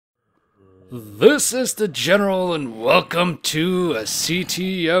This is the General and welcome to a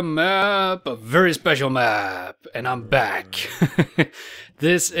CTM map, a very special map, and I'm back.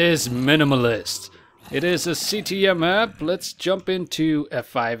 This is Minimalist. It is a CTM map. Let's jump into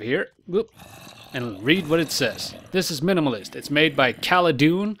F5 here. Whoop. And read what it says. This is Minimalist. It's made by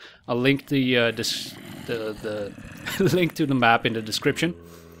Kaladun. I'll link the link to the map in the description.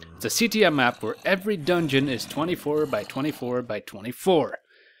 It's a CTM map where every dungeon is 24 by 24 by 24.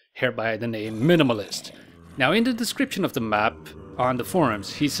 Hereby the name Minimalist. Now in the description of the map on the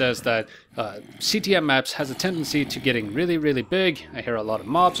forums, he says that CTM maps has a tendency to getting really big. I hear a lot of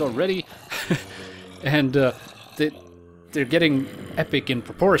mobs already. And they're getting epic in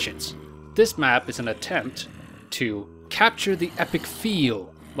proportions. This map is an attempt to capture the epic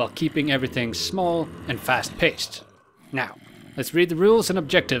feel while keeping everything small and fast-paced. Now, let's read the rules and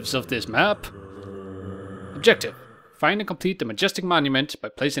objectives of this map. Objective. Find and complete the Majestic Monument by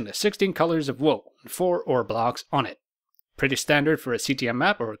placing the 16 colors of wool and 4 ore blocks on it. Pretty standard for a CTM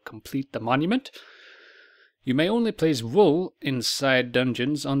map, or complete the monument. You may only place wool inside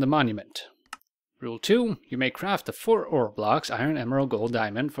dungeons on the monument. Rule 2. You may craft the 4 ore blocks, iron, emerald, gold,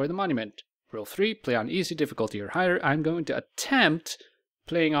 diamond, for the monument. Rule 3. Play on easy difficulty or higher. I'm going to attempt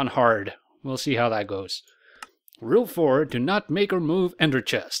playing on hard. We'll see how that goes. Rule 4. Do not make or move ender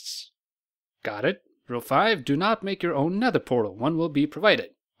chests. Got it? Rule 5, do not make your own nether portal. One will be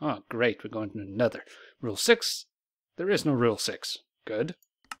provided. Oh, great, we're going to nether. Rule 6, there is no rule 6. Good.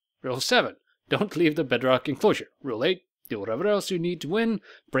 Rule 7, don't leave the bedrock enclosure. Rule 8, do whatever else you need to win.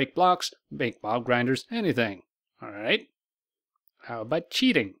 Break blocks, make mob grinders, anything. Alright. How about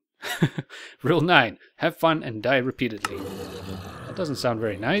cheating? Rule 9, have fun and die repeatedly. That doesn't sound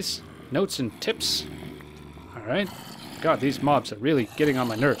very nice. Notes and tips. Alright. God, these mobs are really getting on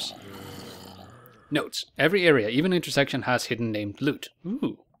my nerves. Notes. Every area, even intersection, has hidden named loot.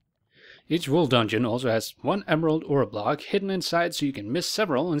 Ooh. Each wool dungeon also has 1 emerald ore block hidden inside, so you can miss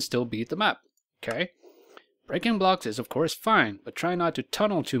several and still beat the map. Okay. Breaking blocks is of course fine, but try not to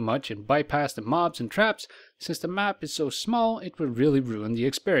tunnel too much and bypass the mobs and traps. Since the map is so small, it will really ruin the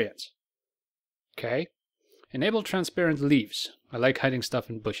experience. Okay. Enable transparent leaves. I like hiding stuff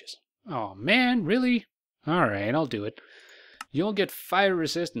in bushes. Oh man, really? Alright, I'll do it. You'll get fire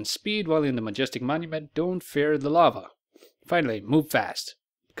resist and speed while in the Majestic Monument. Don't fear the lava. Finally, move fast.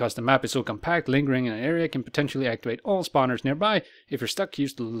 Because the map is so compact, lingering in an area can potentially activate all spawners nearby. If you're stuck,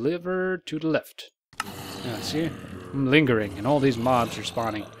 use the lever to the left. See? I'm lingering and all these mobs are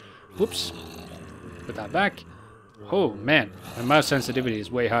spawning. Whoops. Put that back. Oh man, my mouse sensitivity is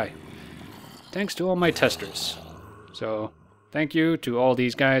way high. Thanks to all my testers. So, thank you to all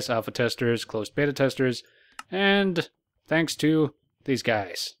these guys, alpha testers, closed beta testers, and thanks to these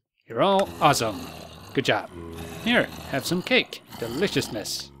guys. You're all awesome. Good job. Here, have some cake.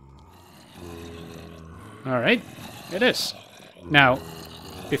 Deliciousness. Alright, it is. Now,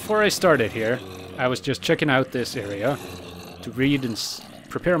 before I started here, I was just checking out this area to read and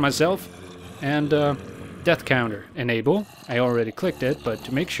prepare myself. And death counter, enable. I already clicked it, but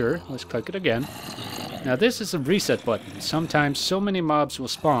to make sure, let's click it again. Now this is a reset button. Sometimes so many mobs will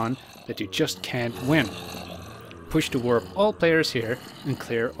spawn that you just can't win. Push to warp all players here and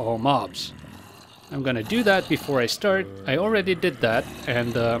clear all mobs. I'm gonna do that before I start. I already did that,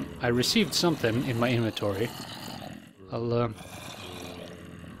 and I received something in my inventory. I'm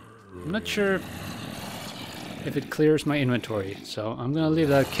not sure if it clears my inventory, so I'm gonna leave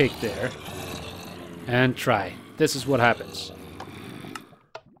that cake there and try. This is what happens.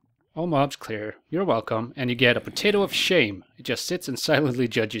 All mobs clear, you're welcome, and you get a potato of shame. It just sits and silently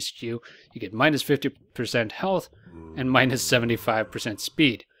judges you. You get minus 50% health and minus 75%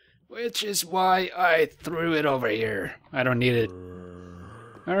 speed. Which is why I threw it over here. I don't need it.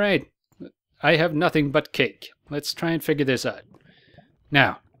 Alright, I have nothing but cake. Let's try and figure this out.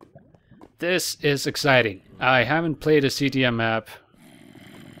 Now, this is exciting. I haven't played a CTM map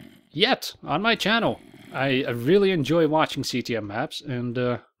yet on my channel. I really enjoy watching CTM maps, and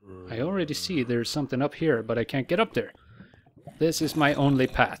I already see there's something up here, but I can't get up there. This is my only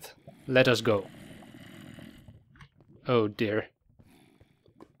path. Let us go. Oh dear.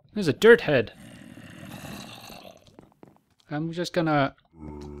 There's a dirt head. I'm just gonna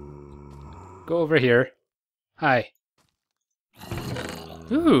go over here. Hi.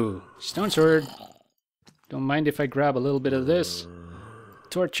 Ooh, stone sword. Don't mind if I grab a little bit of this.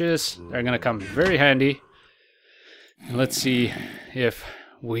 Torches, they're gonna come very handy. And let's see if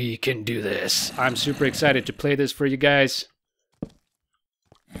we can do this. I'm super excited to play this for you guys.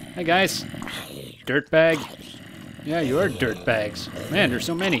 Hi guys. Dirtbag. Yeah, you are dirtbags. Man, there's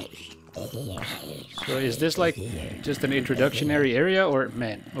so many. So is this like just an introductionary area, or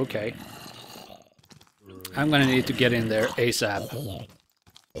man, okay. I'm gonna need to get in there ASAP.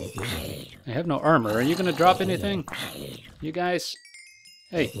 I have no armor. Are you gonna drop anything? You guys?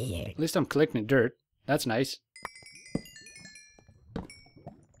 Hey, at least I'm collecting dirt. That's nice.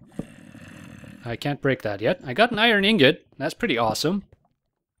 I can't break that yet. I got an iron ingot. That's pretty awesome.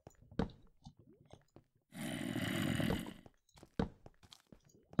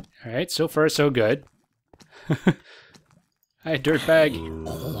 Alright, so far so good. Hi, dirtbag.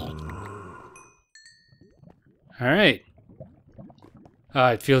 Alright.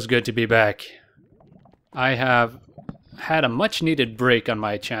 It feels good to be back. I have had a much needed break on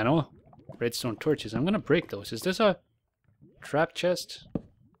my channel. Redstone torches. I'm gonna break those. Is this a trap chest?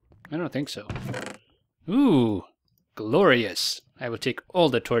 I don't think so. Ooh, glorious. I will take all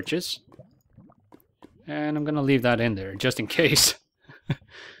the torches. And I'm gonna leave that in there, just in case.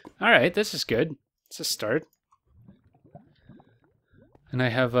 Alright, this is good. It's a start. And I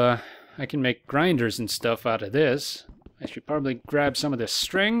have, I can make grinders and stuff out of this. I should probably grab some of this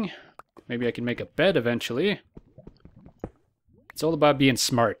string. Maybe I can make a bed eventually. It's all about being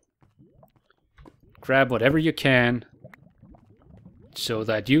smart. Grab whatever you can so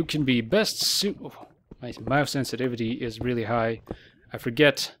that you can be best suit. Oh, my mouse sensitivity is really high. I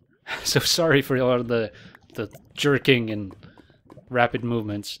forget. So sorry for all the jerking and rapid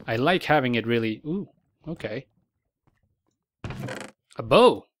movements. I like having it really... Ooh, okay. A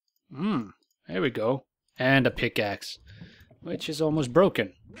bow. There we go. And a pickaxe, which is almost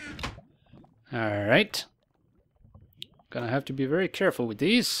broken. Alright. Gonna have to be very careful with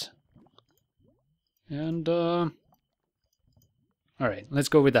these. And, alright, let's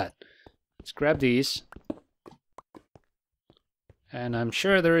go with that. Let's grab these. And I'm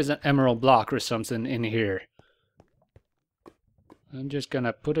sure there is an emerald block or something in here. I'm just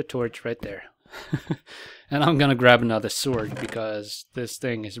gonna put a torch right there. And I'm gonna grab another sword because this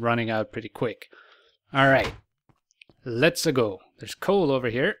thing is running out pretty quick. Alright. Let's go. There's coal over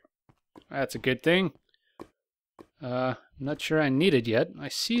here. That's a good thing. Not sure I need it yet. I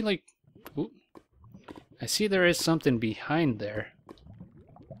see like... Ooh, I see there is something behind there.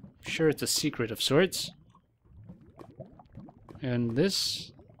 I'm sure it's a secret of sorts. And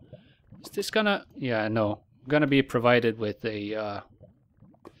this... Is this gonna... Yeah, no. Gonna be provided with a...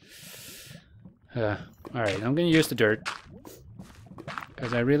 Alright, I'm gonna use the dirt.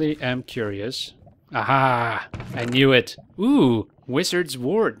 Because I really am curious. Aha! I knew it! Ooh! Wizard's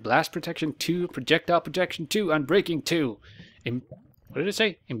Ward. Blast Protection 2, Projectile Protection 2, Unbreaking 2. What did it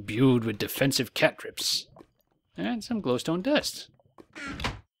say? Imbued with defensive cantrips. And some glowstone dust.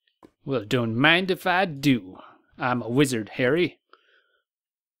 Well, don't mind if I do. I'm a wizard, Harry.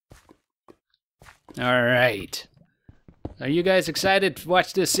 Alright. Are you guys excited to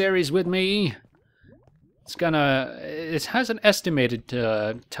watch this series with me? It has an estimated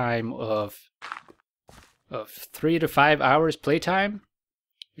time of 3 to 5 hours playtime,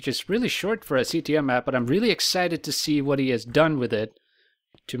 which is really short for a CTM map, but I'm really excited to see what he has done with it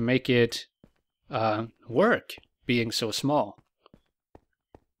to make it work, being so small.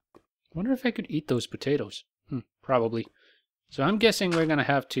 I wonder if I could eat those potatoes. Probably. So I'm guessing we're going to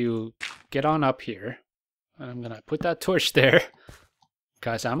have to get on up here. I'm going to put that torch there,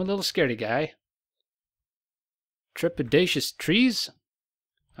 because I'm a little scaredy guy. Trepidatious trees?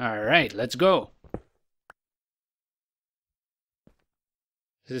 Alright, let's go.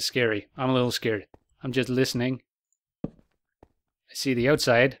 This is scary. I'm a little scared. I'm just listening. I see the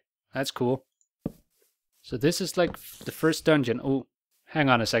outside. That's cool. So this is like the first dungeon. Oh, hang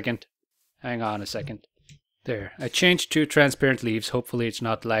on a second. Hang on a second. There. I changed to transparent leaves. Hopefully it's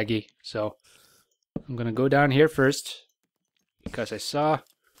not laggy. So I'm going to go down here first, because I saw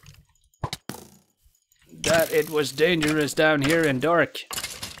that it was dangerous down here and dark.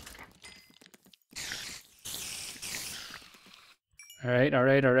 Alright,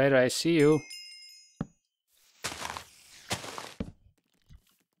 alright, alright, I see you.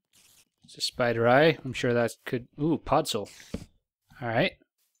 It's a spider eye. I'm sure that could... Ooh, podzol. Alright.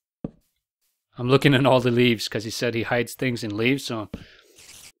 I'm looking at all the leaves, because he said he hides things in leaves, so...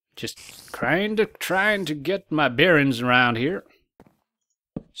 Just trying to get my bearings around here.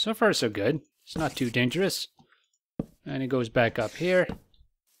 So far, so good. It's not too dangerous. And it goes back up here.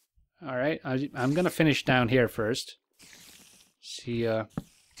 Alright, I'm gonna finish down here first. See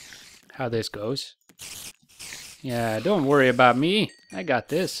how this goes. Yeah, don't worry about me. I got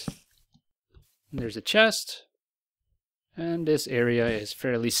this. There's a chest. And this area is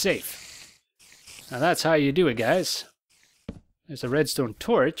fairly safe. Now that's how you do it, guys. There's a redstone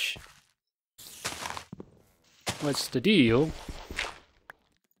torch. What's the deal?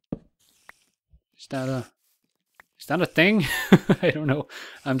 Is that a thing? I don't know.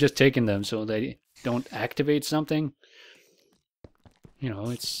 I'm just taking them so they don't activate something. You know,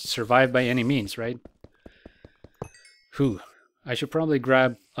 it's survive by any means, right? Whew. I should probably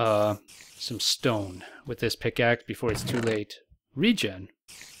grab some stone with this pickaxe before it's too late. Regen.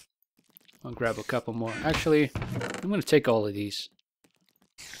 I'll grab a couple more. Actually, I'm going to take all of these,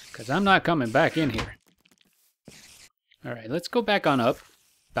 because I'm not coming back in here. Alright, let's go back on up.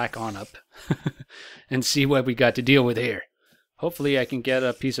 Back on up. And see what we got to deal with here. Hopefully I can get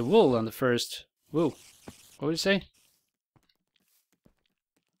a piece of wool on the first... Whoa. What would it say?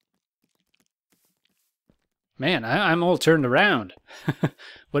 Man, I'm all turned around.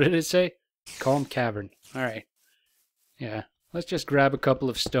 What did it say? Calm cavern. Alright. Yeah. Let's just grab a couple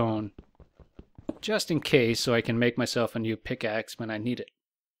of stone. Just in case, so I can make myself a new pickaxe when I need it.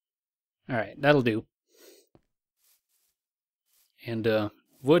 Alright, that'll do. And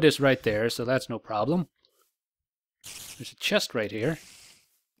wood is right there, so that's no problem. There's a chest right here.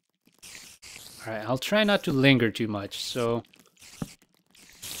 Alright, I'll try not to linger too much, so...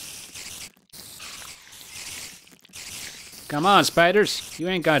 Come on, spiders. You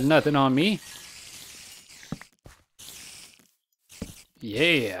ain't got nothing on me.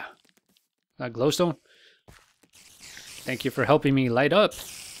 Yeah. That glowstone? Thank you for helping me light up.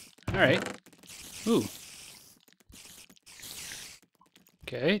 Alright. Ooh.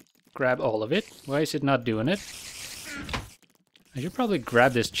 Okay. Grab all of it. Why is it not doing it? I should probably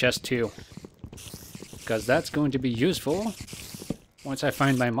grab this chest too, because that's going to be useful once I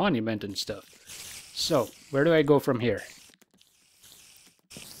find my monument and stuff. So, where do I go from here?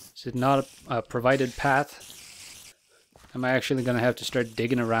 Is it not a provided path? Am I actually going to have to start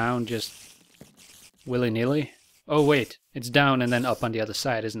digging around just willy-nilly? Oh wait, it's down and then up on the other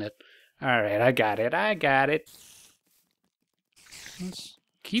side, isn't it? Alright, I got it. Let's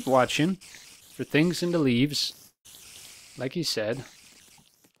keep watching for things in the leaves. Like he said.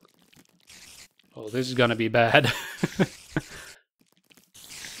 Oh, this is gonna be bad.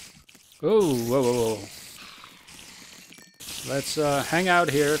 Oh, whoa. Let's hang out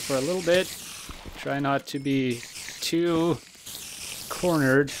here for a little bit. Try not to be too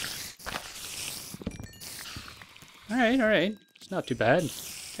cornered. Alright. It's not too bad.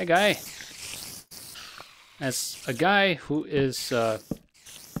 Hey, guy. As a guy who is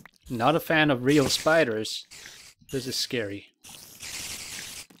not a fan of real spiders, this is scary.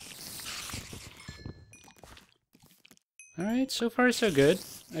 Alright, so far so good.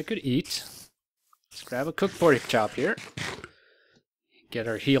 I could eat. Let's grab a cooked pork chop here. Get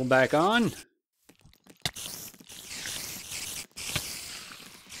our heal back on.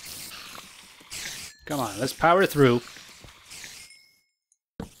 Come on, let's power through.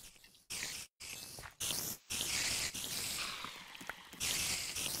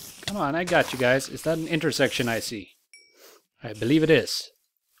 Come on, I got you guys. Is that an intersection I see? I believe it is.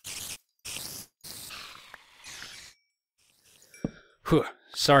 Whew,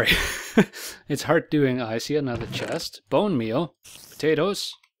 sorry. It's hard doing. I see another chest. Bone meal.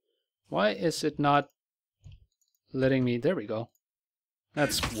 Potatoes. Why is it not letting me... There we go.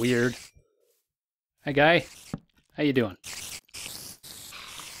 That's weird. Hi, guy. How you doing?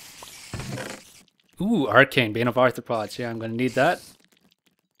 Ooh, arcane. Bane of arthropods. Yeah, I'm going to need that.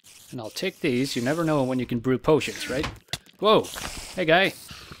 And I'll take these. You never know when you can brew potions, right? Whoa. Hey, guy.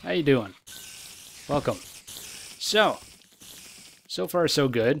 How you doing? Welcome. So far so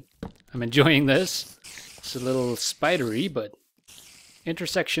good. I'm enjoying this. It's a little spidery, but...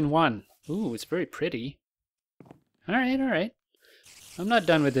 Intersection 1. Ooh, it's very pretty. Alright. I'm not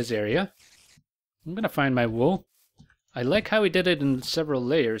done with this area. I'm gonna find my wool. I like how he did it in several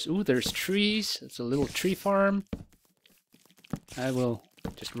layers. Ooh, there's trees. It's a little tree farm. I will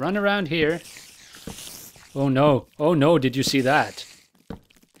just run around here. Oh no. Oh no, did you see that?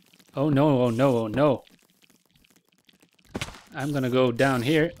 Oh no, oh no, oh no. I'm gonna go down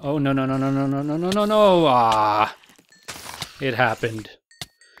here. Oh no. Ah, it happened.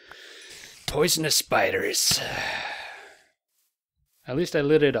 Poisonous spiders. At least I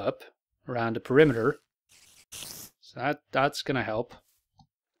lit it up around the perimeter. So that's gonna help.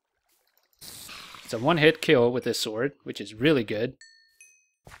 It's a one-hit kill with this sword, which is really good.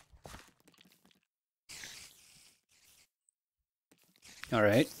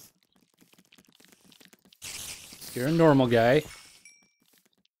 Alright. You're a normal guy.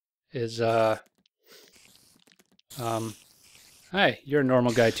 Hi, you're a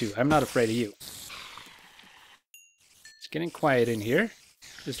normal guy too. I'm not afraid of you. It's getting quiet in here.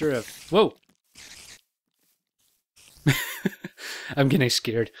 Is there a... Whoa! I'm getting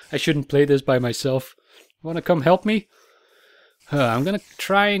scared. I shouldn't play this by myself. Wanna come help me? I'm gonna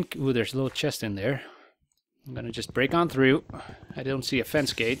try and... Ooh, there's a little chest in there. I'm gonna just break on through. I don't see a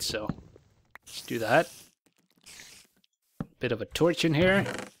fence gate, so... Let's do that. Bit of a torch in here.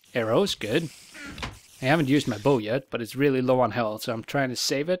 Arrows, good. I haven't used my bow yet, but it's really low on health, so I'm trying to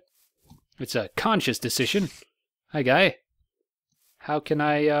save it. It's a conscious decision. Hi, guy. How can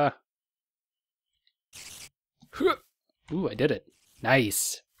I, Ooh, I did it.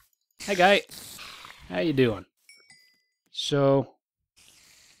 Nice. Hi, guy. How you doing? So,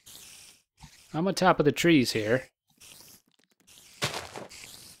 I'm on top of the trees here.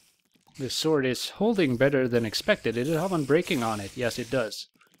 This sword is holding better than expected. Did it have unbreaking on it? Yes, it does.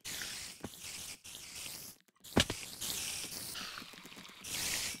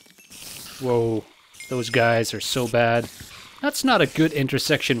 Whoa, those guys are so bad. That's not a good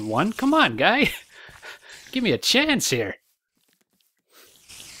intersection 1. Come on, guy. Give me a chance here.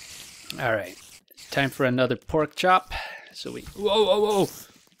 Alright, time for another pork chop. So we... Whoa, whoa, whoa!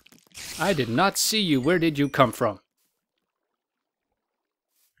 I did not see you. Where did you come from?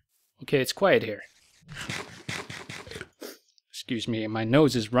 Okay, it's quiet here. Excuse me, my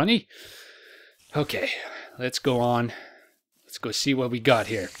nose is runny. Okay, let's go on. Let's go see what we got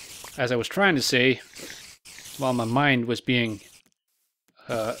here. As I was trying to say, while my mind was being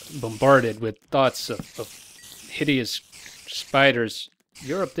bombarded with thoughts of hideous spiders,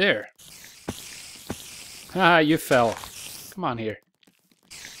 you're up there. Ah, you fell. Come on here.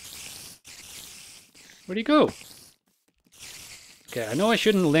 Where'd he go? Okay, I know I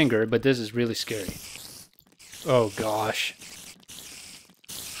shouldn't linger, but this is really scary. Oh, gosh.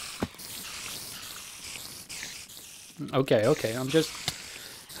 Okay, okay, I'm just...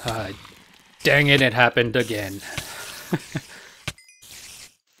 dang it, it happened again.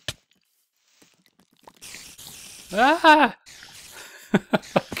 Ah!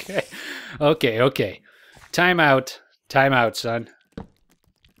 Okay, okay, okay. Time out, son.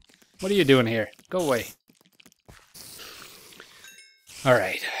 What are you doing here? Go away.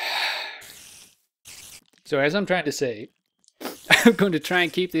 Alright. So as I'm trying to say, I'm going to try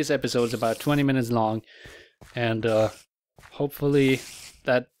and keep these episodes about 20 minutes long, and hopefully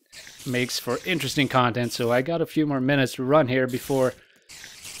that makes for interesting content. So I got a few more minutes to run here before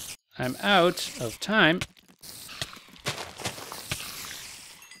I'm out of time.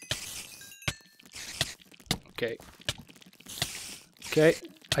 Okay. Okay,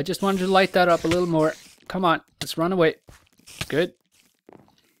 I just wanted to light that up a little more. Come on, let's run away. Good.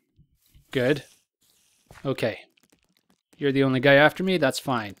 Good. Okay. You're the only guy after me? That's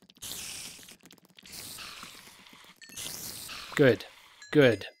fine. Good.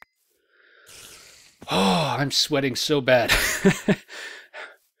 Good. Oh, I'm sweating so bad.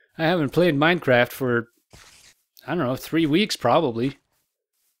 I haven't played Minecraft for, I don't know, 3 weeks probably.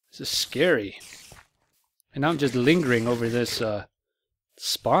 This is scary. And I'm just lingering over this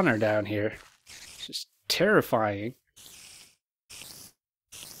spawner down here. It's just terrifying.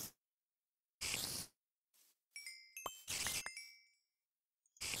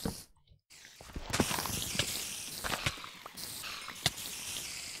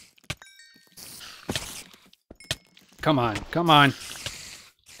 Come on, come on.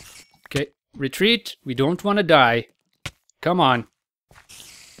 Okay, retreat. We don't want to die. Come on.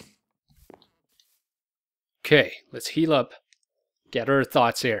 Okay, let's heal up. Get our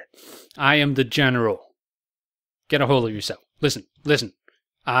thoughts here. I am the general. Get a hold of yourself. Listen, listen.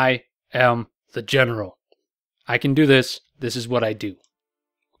 I am the general. I can do this. This is what I do.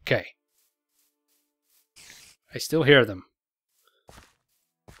 Okay. I still hear them.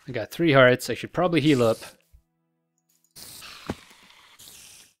 I got 3 hearts. I should probably heal up.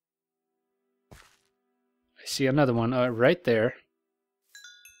 I see another one right there.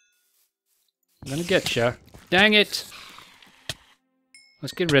 I'm gonna get ya. Dang it!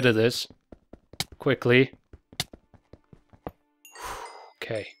 Let's get rid of this. Quickly.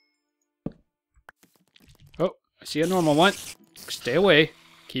 Okay. Oh, I see a normal one. Stay away.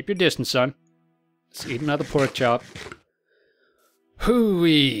 Keep your distance, son. Let's eat another pork chop.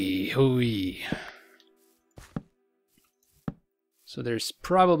 Hooey, hooey. So there's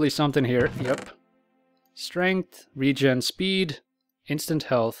probably something here. Yep. Strength, regen speed, instant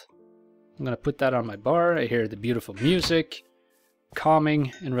health. I'm gonna put that on my bar. I hear the beautiful music.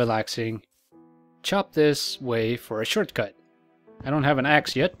 Calming and relaxing. Chop this way for a shortcut. I don't have an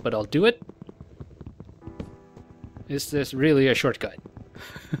axe yet, but I'll do it. Is this really a shortcut?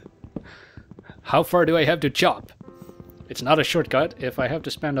 How far do I have to chop? It's not a shortcut if I have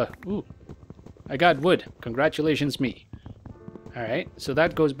to spend a... Ooh, I got wood. Congratulations me. Alright, so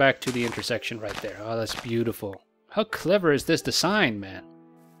that goes back to the intersection right there. Oh, that's beautiful. How clever is this design, man?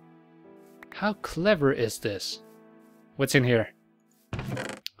 How clever is this? What's in here?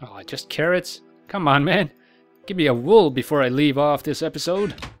 Oh, just carrots? Come on, man. Give me a wool before I leave off this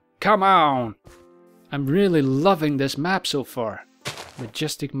episode. come on! I'm really loving this map so far.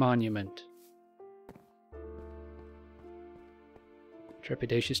 Majestic Monument.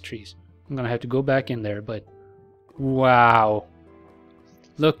 Trepidatious trees. I'm gonna have to go back in there, but... Wow!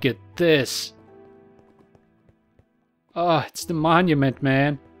 Look at this! Oh, it's the monument,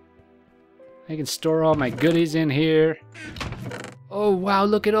 man. I can store all my goodies in here. Oh, wow,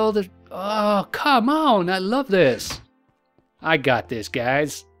 look at all the... Oh, come on! I love this! I got this,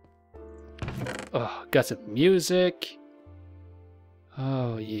 guys. Oh, got some music.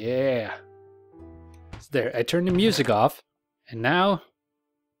 Oh, yeah. It's there. I turned the music off. And now,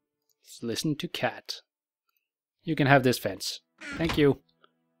 let's listen to Cat. You can have this fence. Thank you.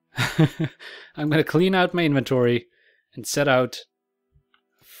 I'm going to clean out my inventory and set out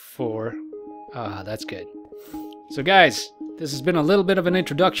for... Ah, that's good. So guys, this has been a little bit of an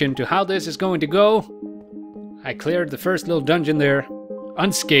introduction to how this is going to go. I cleared the first little dungeon there,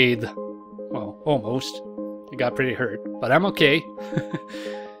 unscathed. Well, almost. I got pretty hurt, but I'm okay.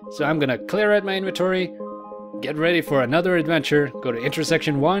 So I'm gonna clear out my inventory, get ready for another adventure, go to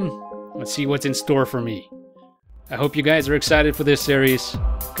intersection 1, and see what's in store for me. I hope you guys are excited for this series,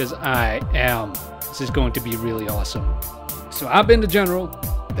 because I am. This is going to be really awesome. So I've been the General.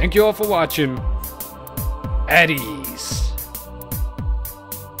 Thank you all for watching. At ease.